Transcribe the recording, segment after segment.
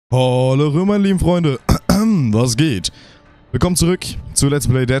Hallo meine lieben Freunde, was geht? Willkommen zurück zu Let's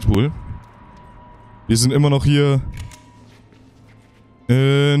Play Deadpool. Wir sind immer noch hier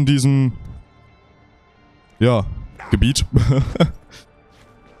in diesem, ja, Gebiet.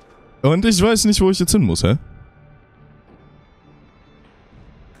 Und ich weiß nicht, wo ich jetzt hin muss, hä?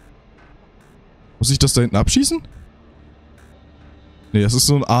 Muss ich das da hinten abschießen? Nee, das ist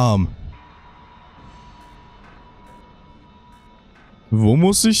so ein Arm. Wo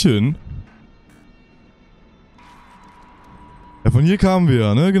muss ich hin? Ja, von hier kamen wir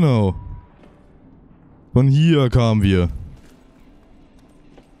ja, ne? Genau. Von hier kamen wir.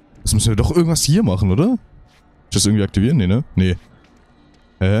 Das müssen wir doch irgendwas hier machen, oder? Das irgendwie aktivieren? Nee, ne? Nee.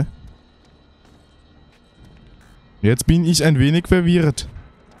 Hä? Jetzt bin ich ein wenig verwirrt.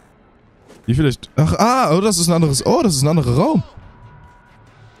 Hier vielleicht... Ach, oh, das ist ein anderes... Oh, das ist ein anderer Raum.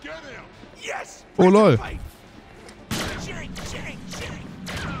 Oh, lol.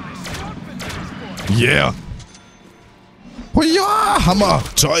 Yeah! Oh ja! Hammer!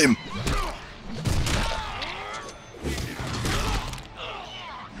 Time!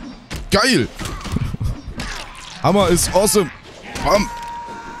 Geil! Hammer ist awesome! Bam!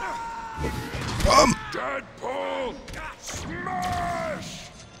 Bam! Deadpool! Smash!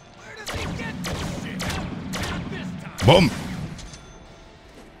 Bom!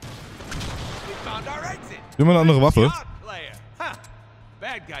 Immer eine andere Waffe.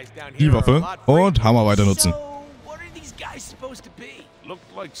 Die Waffe und Hammer weiter nutzen.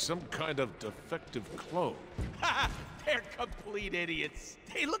 Looked like some kind of defective clone. They're complete idiots.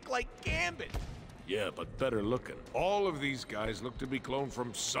 They look like Gambit. Yeah, but better looking. All of these guys look to be cloned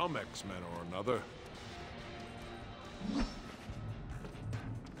from some X-Men or another.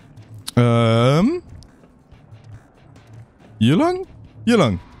 Hier lang? Hier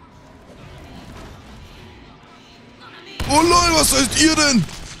lang. Oh lol, was seid ihr denn?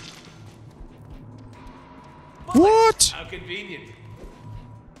 What? How convenient.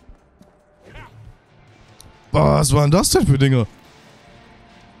 Was waren das denn für Dinge?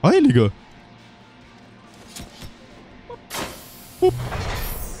 Heilige. Hup.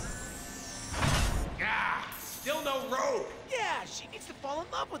 Still no rogue. Yeah, she needs to fall in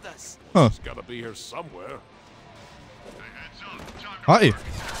love with us. Huh. She's gotta be here somewhere. Hi.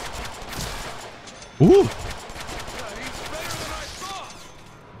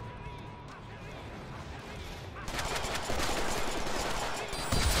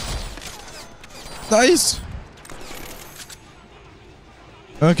 Nice.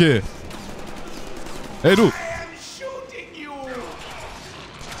 Okay. Hey du.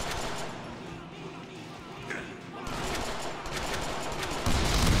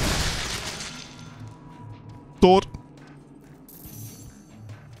 Tot.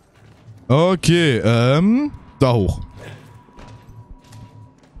 Okay, da hoch.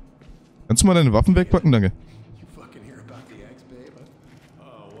 Kannst du mal deine Waffen wegpacken? Danke. You fucking hear about the ex, babe?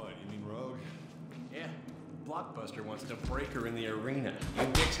 Oh, what? You mean Rogue? Yeah. Blockbuster wants to break her in the arena. You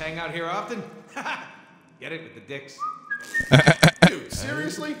dicks hang out here often? Get it with the dicks. Dude,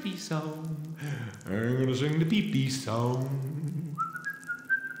 seriously? Pee song. I'm gonna sing the pee-pee song.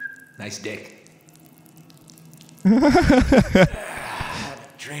 Nice dick.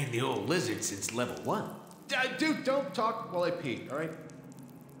 Trained the old lizard since level 1. Dude, don't talk while I pee, alright?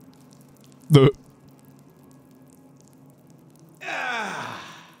 That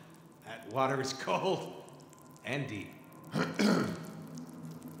water is cold and deep.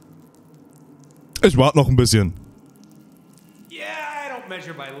 Ich warte noch ein bisschen. Yeah, I don't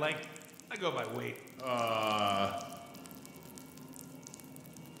measure by length. I go by weight.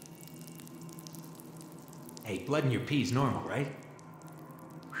 Hey, blood in your pee's normal, right?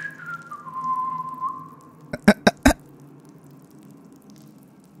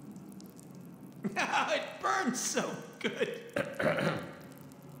 It burns so good.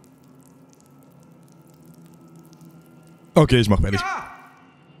 Okay, ich mach fertig. Ah!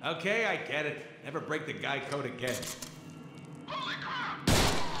 Okay, I get it. Never break the guy code again. Holy crap!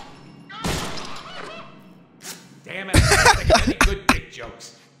 Damn it, I don't think of any good dick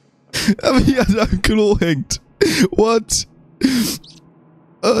jokes. Aber hier am Klo hängt. What?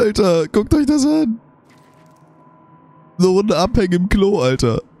 Alter, guckt euch das an. Eine Runde abhängen im Klo,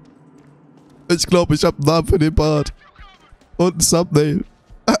 Alter. Ich glaube, ich habe einen Namen für den Part. Und ein Thumbnail.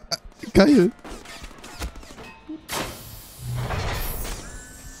 Geil.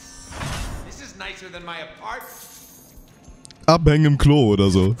 This is nicer than my apartment. Abhängen im Klo oder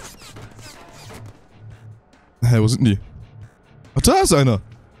so. Hä, wo sind die? Ach, da ist einer.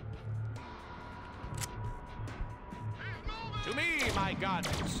 To me, my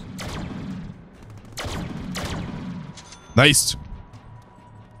gods. Nice.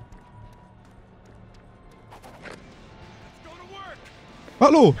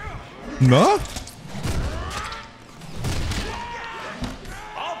 Hallo. Na?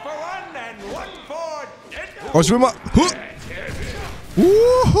 All for one and one for Deadpool. Oh, ich will mal...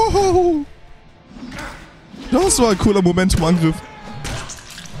 Das war ein cooler Momentum-Angriff.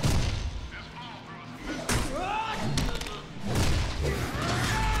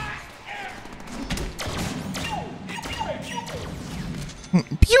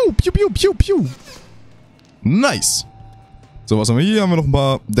 Piu, piu, piu, piu, piu. Nice. So, was haben wir hier? Hier haben wir noch ein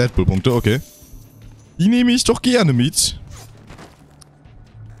paar Deadpool-Punkte, okay. Die nehme ich doch gerne mit.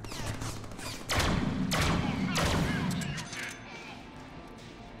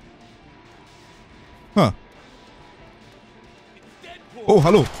 Ha. Oh,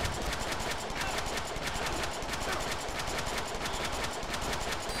 hallo.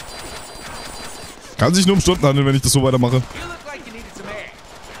 Kann sich nur um Stunden handeln, wenn ich das so weitermache. You look like you needed some air.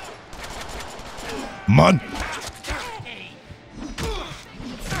 Mann.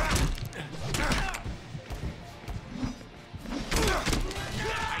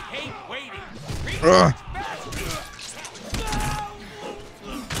 I hate waiting. Ah.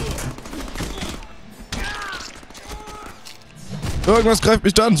 Irgendwas greift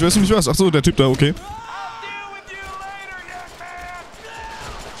mich da an. Ich weiß nicht was. Achso, der Typ da, okay. I'll deal with you later, young man.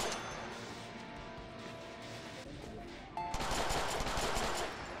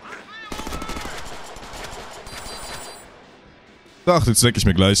 Ach, jetzt denke ich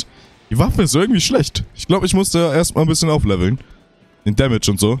mir gleich. Die Waffe ist irgendwie schlecht. Ich glaube, ich muss da erstmal ein bisschen aufleveln. Den Damage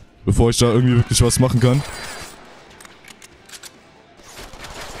und so. Bevor ich da irgendwie wirklich was machen kann.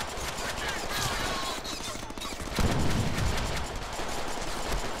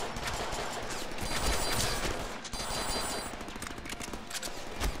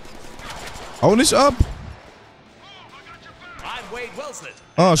 Hau nicht ab! I'm Wade Wilson.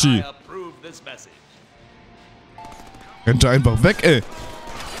 Arschi. I approve this message. Rennt er einfach weg, ey.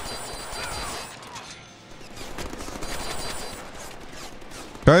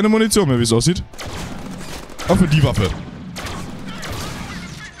 Keine Munition mehr, wie es aussieht. Auch für die Waffe.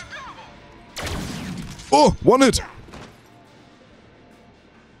 Oh, One-Hit.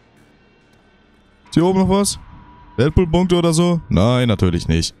 Ist hier oben noch was? Deadpool-Punkte oder so? Nein, natürlich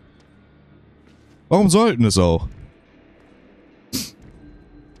nicht. Warum sollten es auch?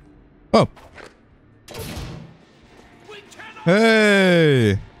 Oh.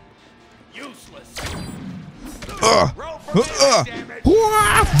 Hey. Useless. Ah. Roll for Ah. damage.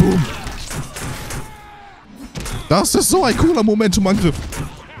 Hua. Boom. Das ist so ein cooler Momentum-Angriff.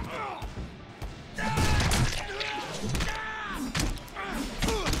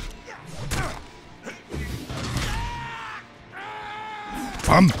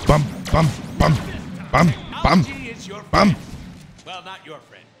 Bam, bam, bam, bam, bam, bam, Algae is your bam. friend. Well, not your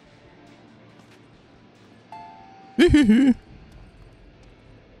friend. Hihihi.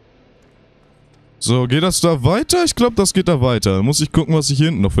 So, geht das da weiter? Ich glaube, das geht da weiter. Muss ich gucken, was ich hier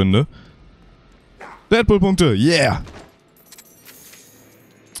hinten noch finde. Deadpool-Punkte, yeah!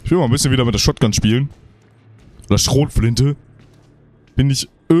 Ich will mal ein bisschen wieder mit der Shotgun spielen. Oder Schrotflinte. Finde ich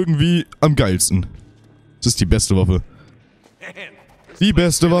irgendwie am geilsten. Das ist die beste Waffe. Man, this Die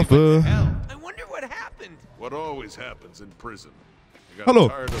place beste really went to Waffe. hell. I wonder what happened. What always happens in prison. I got Hallo.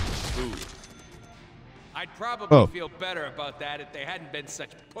 tired of the food. I'd probably Oh. feel better about that if they hadn't been such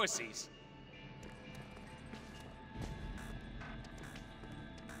pussies.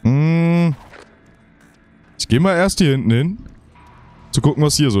 Ich gehe mal erst hier hinten hin. Zu gucken,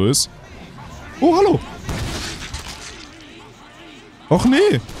 was hier so ist. Oh, hallo. Och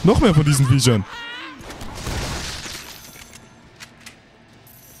nee, noch mehr von diesen Viechern.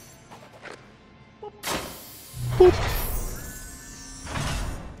 Boop.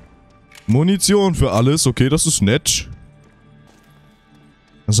 Munition für alles, okay, das ist nett.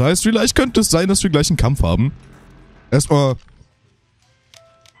 Das heißt, vielleicht könnte es sein, dass wir gleich einen Kampf haben. Erstmal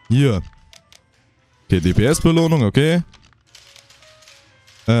hier. Okay, DPS-Belohnung, okay.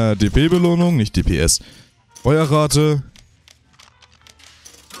 DP-Belohnung, nicht DPS. Feuerrate.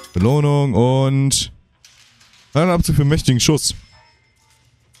 Belohnung und... Ein Abzug für mächtigen Schuss.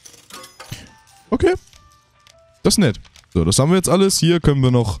 Okay. Das ist nett. So, das haben wir jetzt alles. Hier können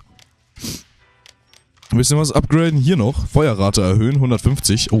wir noch ein bisschen was upgraden. Hier noch. Feuerrate erhöhen,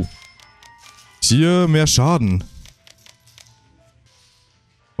 150. Oh. Hier mehr Schaden.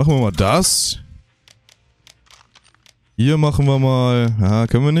 Machen wir mal das. Hier machen wir mal... Ja,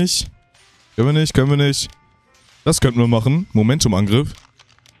 können wir nicht. Können wir nicht, können wir nicht. Das könnten wir machen. Momentum-Angriff.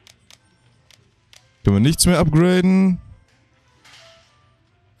 Können wir nichts mehr upgraden.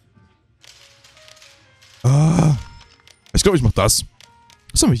 Ah. Ich glaube, ich mache das.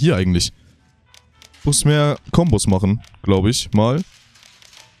 Was haben wir hier eigentlich? Muss mehr Kombos machen, glaube ich, mal.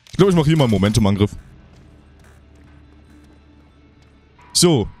 glaube, ich mache hier mal einen Momentum-Angriff.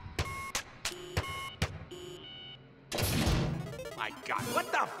 So. My God, what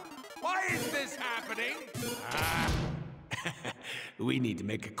the? Why is this happening? We need to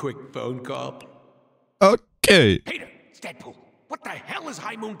make a quick phone call. Okay. Peter, it's Deadpool. What the hell is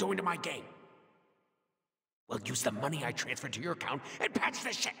High Moon doing to my game? Well, use the money I transferred to your account and patch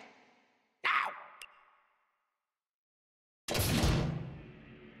this shit. Now!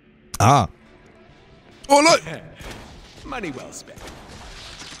 Ah. Oh, lol. Money well spent.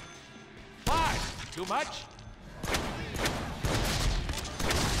 Why? Too much?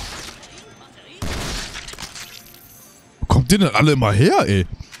 Wo kommt ihr denn alle immer her, ey?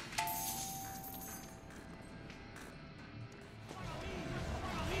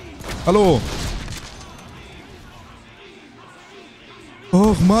 Hallo.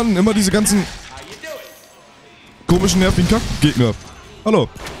 Och, Mann, immer diese ganzen komischen, nervigen Kackgegner. Hallo.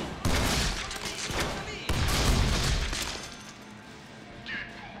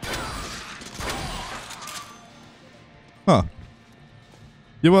 Ah.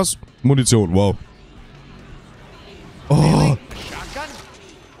 Hier was? Munition, wow. Oh. Shotgun?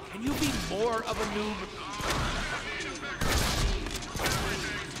 Can you be more of a noob?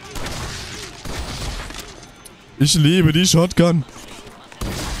 Ich liebe die Shotgun.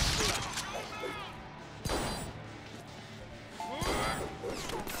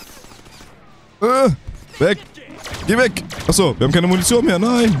 Weg. Geh weg. Achso, wir haben keine Munition mehr.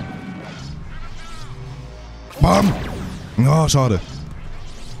 Nein. Bam. Oh, schade.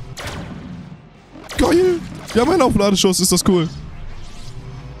 Geil. Wir haben einen Aufladeschuss. Ist das cool.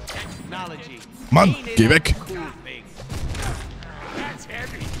 Mann, geh weg.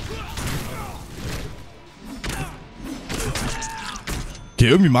 Okay,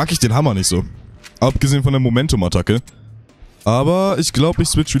 irgendwie mag ich den Hammer nicht so. Abgesehen von der Momentum-Attacke. Aber ich glaube, ich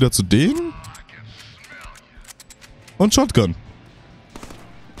switch wieder zu denen. Und Shotgun.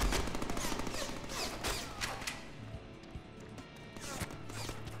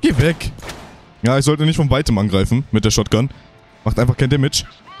 Geh weg. Ja, ich sollte nicht von weitem angreifen mit der Shotgun. Macht einfach kein Damage.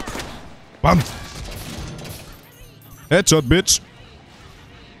 Bam. Headshot, Bitch.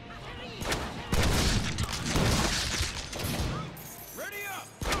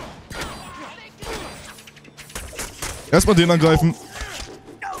 Erstmal den angreifen.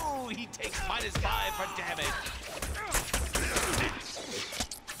 No, he takes -5 for damage.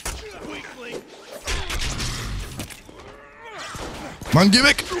 Mann, geh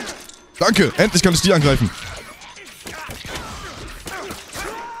weg. Danke, endlich kann ich die angreifen.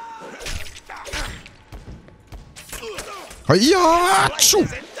 Ja, tschu.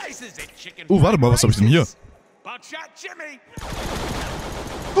 Oh, warte mal, was habe ich denn hier?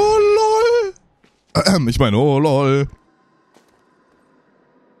 Oh, lol. Ich meine, oh, lol.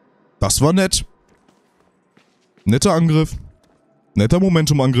 Das war nett. Netter Angriff. Netter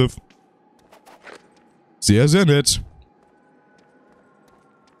Momentum-Angriff. Sehr, sehr nett.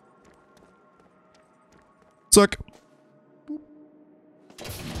 Zack.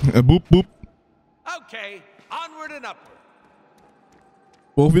 Boop, boop. Okay, onward and upward.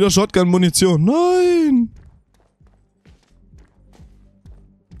 Brauch wieder Shotgun-Munition. Nein.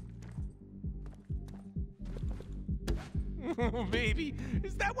 Maybe.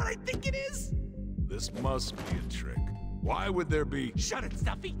 Is that what I think it is? This must be a trick. Why would there be... Shut it,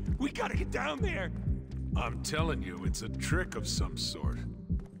 Stuffy. We gotta get down there. I'm telling you, it's a trick of some sort.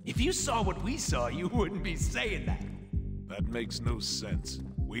 If you saw what we saw, you wouldn't be saying that. That makes no sense.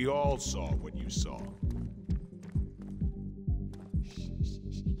 We all saw what you saw. Here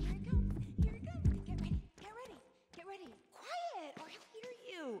it comes. Here it comes. Get ready. Get ready. Get ready. Quiet, or he'll hear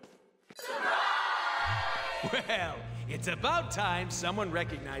you. Well, it's about time someone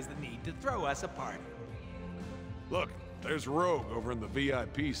recognized the need to throw us a party. Look, there's Rogue over in the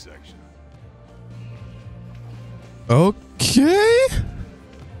VIP section. Okay.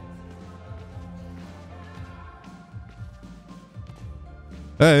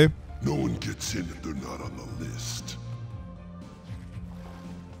 Hey. No one gets in if they're not on the list.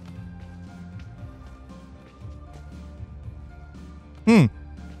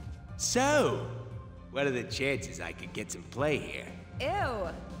 So, what are the chances I could get some play here? Ew.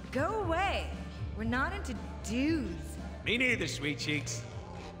 Go away. We're not into dudes. Me neither, sweet cheeks.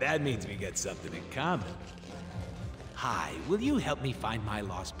 That means we got something in common. Hi, will you help me find my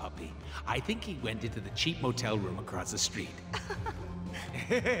lost puppy? I think he went into the cheap motel room across the street.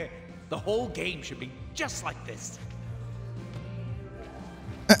 The whole game should be just like this.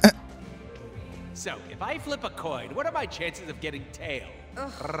 So, if I flip a coin, what are my chances of getting tail?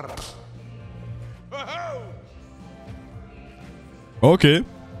 Okay.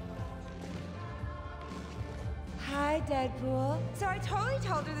 Deadpool. So I totally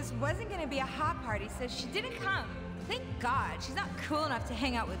told her this wasn't gonna be a hot party, so she didn't come. Thank God, she's not cool enough to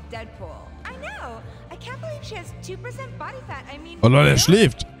hang out with Deadpool. I know. I can't believe she has 2% body fat. I mean, Oh Leute, er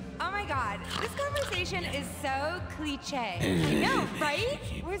schläft. oh my God, this conversation is so cliche. I know, right?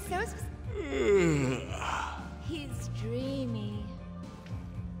 We're so. He's dreamy.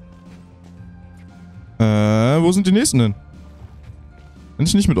 Wo sind die nächsten denn? Bin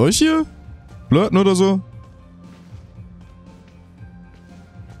ich nicht mit euch hier? Flirten oder so?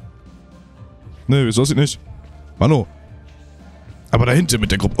 Nee, wieso aussieht nicht? Mano. Aber da hinten mit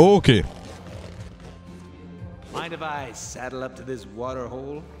der Gruppe. Oh, okay. Mind if I saddle up to this water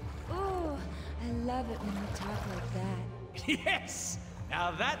hole? Ooh, I love it when you talk like that. Yes!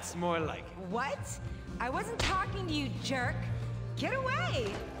 Now that's more like it. What? I wasn't talking to you, jerk. Get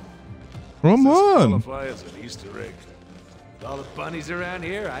away. Come on. Qualify as an Easter egg. With all the bunnies around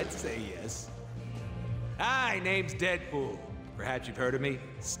here, I'd say yes. Hi, name's Deadpool. Perhaps you've heard of me,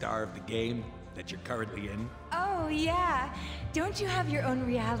 star of the game that you're currently in. Oh, yeah. Don't you have your own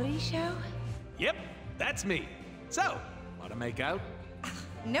reality show? Yep, that's me. So, wanna make out?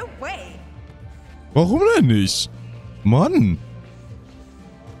 No way. Warum denn nicht? Mann.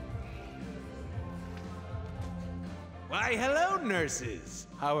 Why, hello, nurses.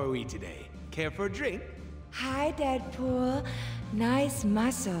 How are we today? Care for a drink? Hi, Deadpool. Nice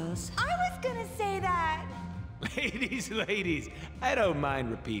muscles. I was gonna say that. Ladies, I don't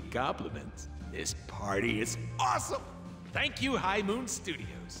mind repeat compliments. This party is awesome. Thank you, High Moon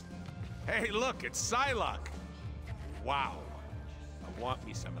Studios. Hey, look, it's Psylocke. Wow. I want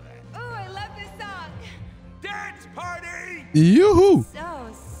me some of that. Oh, I love this song. Dance party! Juhu.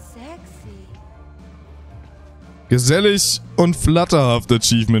 So sexy. Gesellig und flatterhaft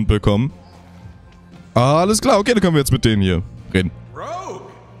Achievement bekommen. Alles klar, okay, dann können wir jetzt mit denen hier reden. Rogue!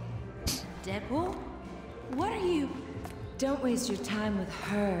 Deadpool? What are you? Don't waste your time with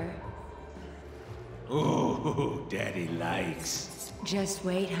her. Ooh, Daddy likes. Just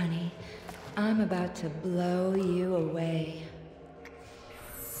wait, honey. I'm about to blow you away.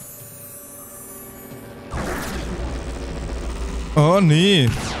 Oh nee.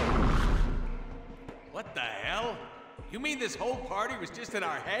 What the hell? You mean this whole party was just in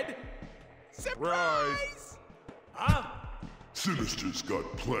our head? Surprise! Huh? Sinister's got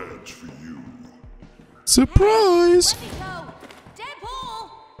plans for you. Surprise. Let me go! Deadpool!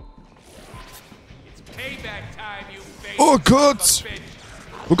 It's payback time, you baby. Oh Gott.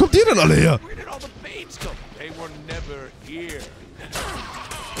 Wo kommt ihr denn alle her? Where did all the babes go? They were never here.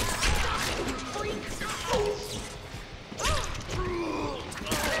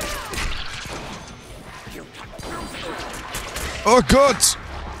 Oh Gott.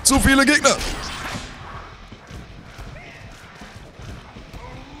 Zu viele Gegner.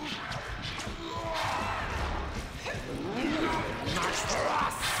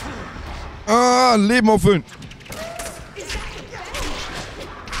 Ah, Leben auffüllen.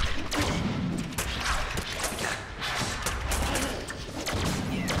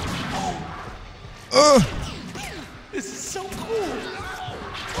 This is so cool.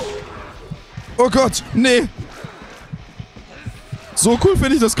 Oh Gott, nee. So cool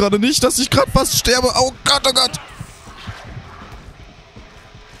finde ich das gerade nicht, dass ich gerade fast sterbe. Oh Gott, oh Gott.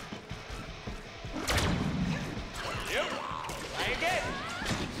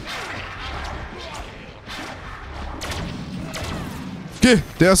 Okay,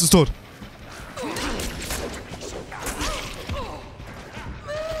 der erste ist tot.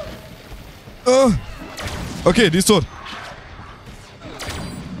 Okay, die ist tot.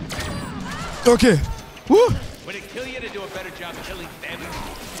 Okay. Would it kill you to do a better job killing them?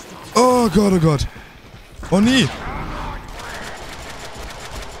 Oh Gott, oh Gott. Oh nie.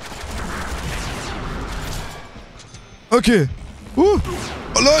 Okay. Oh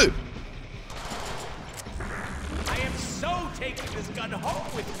lol. I am so taking this gun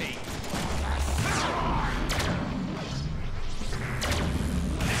home with me.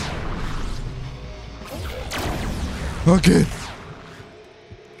 Okay.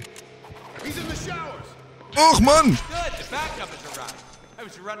 He's in the showers. Och Mann. Good, the backup has arrived. I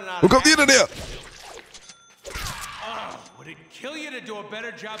was running out Wo of kommt ihr denn her? Oh, would it kill you to do a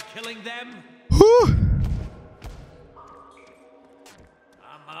better job killing them? Come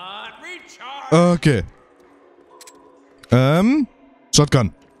on, recharge. Okay.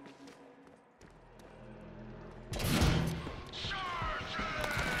 Shotgun.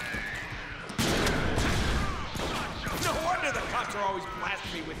 No wonder the cops are always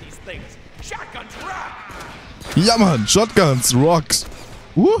blasting me with these things. Shotguns rock. Ja Mann, Shotguns, Rocks.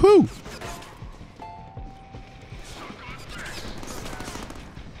 Woohoo.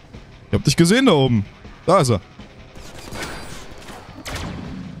 Ich hab dich gesehen da oben. Da ist er.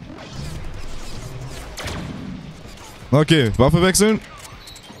 Okay, Waffe wechseln.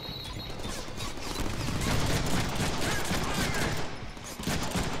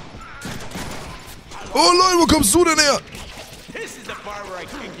 Oh Leute, wo kommst du denn her? This is the part where I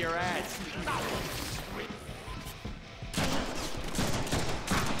kick your ass.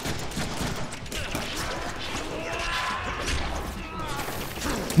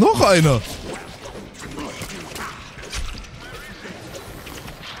 Noch einer.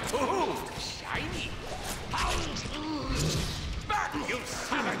 Ooh, shiny. Back, you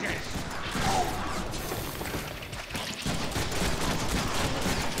savages.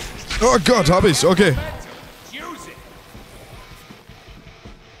 Oh Gott, hab ich. Okay. Use it.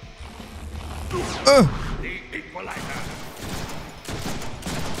 Äh. The equalizer.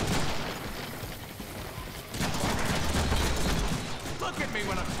 Look at me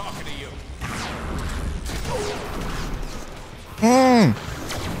when I'm talking to you.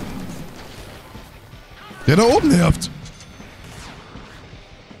 Der da oben nervt.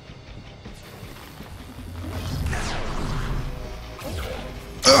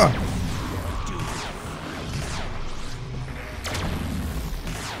 Ah.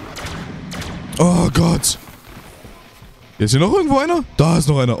 Oh Gott. Ist hier noch irgendwo einer? Da ist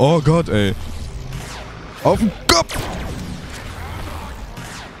noch einer. Oh Gott, ey. Auf den Kopf.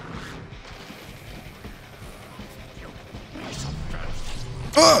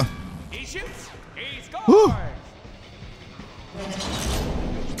 Ah. He shoots. He scores.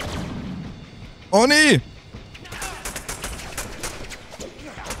 Oh nee.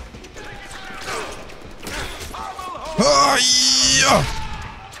 Ah, ja.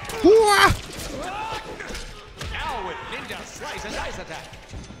 Uah. Now with ninja slice and dice attack.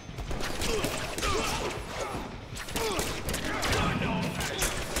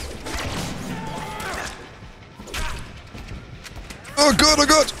 Oh Gott, oh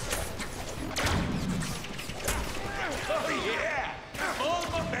Gott. Oh yeah, full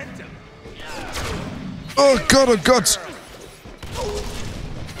momentum. Oh Gott, oh Gott.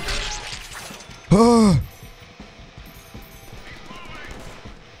 Ah.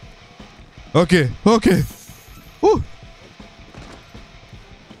 Okay, okay.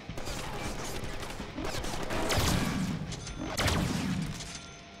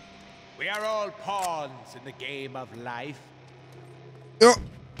 We are all pawns in the game of life. Ja.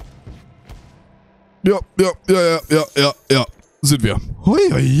 Ja. Sind wir. Hoi,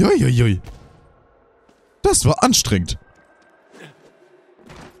 hoi, hoi, hoi. Das war anstrengend.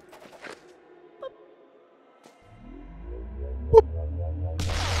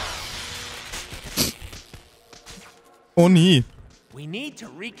 Oh nie. We need to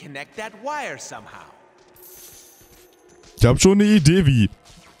reconnect that wire somehow. Ich hab schon eine Idee, wie.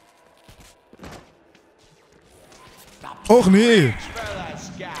 Och nee.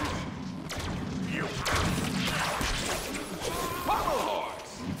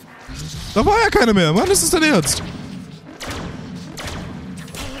 Da war ja keine mehr. Mann, ist es dein Ernst?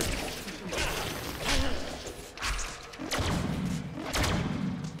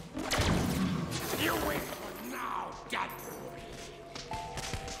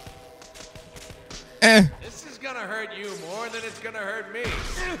 This is gonna hurt you more than it's gonna hurt me.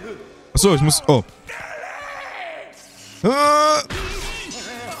 Achso, ich muss... Oh. Ah.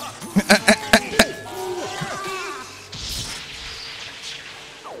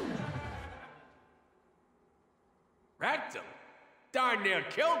 Wrecked him. Darn near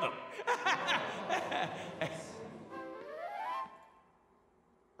killed him.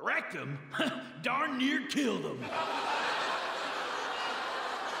 Wrecked him? Darn near killed him.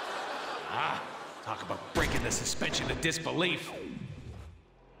 Talk about breaking the suspension of disbelief.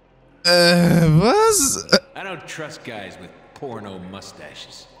 Was? I don't trust guys with porno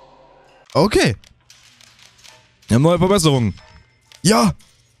mustaches. Okay. Wir haben neue Verbesserungen. Ja.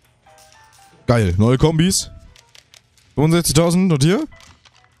 Geil. Neue Kombis. 65.000 und hier?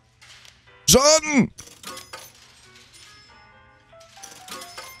 Schaden!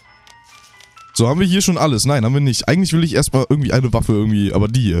 So, haben wir hier schon alles? Nein, haben wir nicht. Eigentlich will ich erstmal irgendwie eine Waffe irgendwie, aber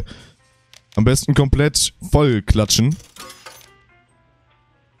die hier. Am besten komplett voll klatschen.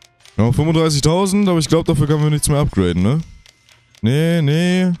 Ja, 35.000, aber ich glaube, dafür können wir nichts mehr upgraden, ne? Nee.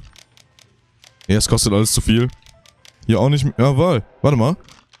 Nee, es kostet alles zu viel. Hier auch nicht mehr. Jawohl. Warte mal.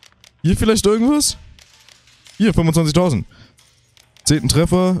 Hier vielleicht irgendwas? Hier, 25.000. 10.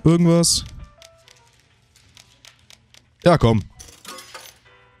 Treffer, irgendwas. Ja, komm.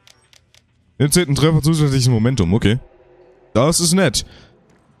 Den 10. Treffer zusätzliches Momentum, okay. Das ist nett.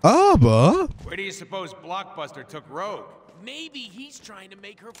 Aber... Where do you suppose Blockbuster took Rogue? Maybe he's trying to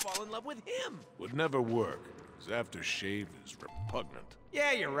make her fall in love with him. Would never work. His aftershave is repugnant.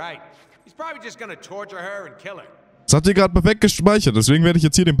 Yeah, you're right. He's probably just gonna torture her and kill her. Das hat ihr gerade perfekt gespeichert, deswegen werde ich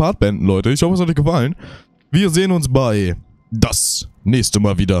jetzt hier den Part beenden, Leute. Ich hoffe, es hat euch gefallen. Wir sehen uns bei das nächste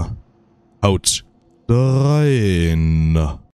Mal wieder. Haut rein.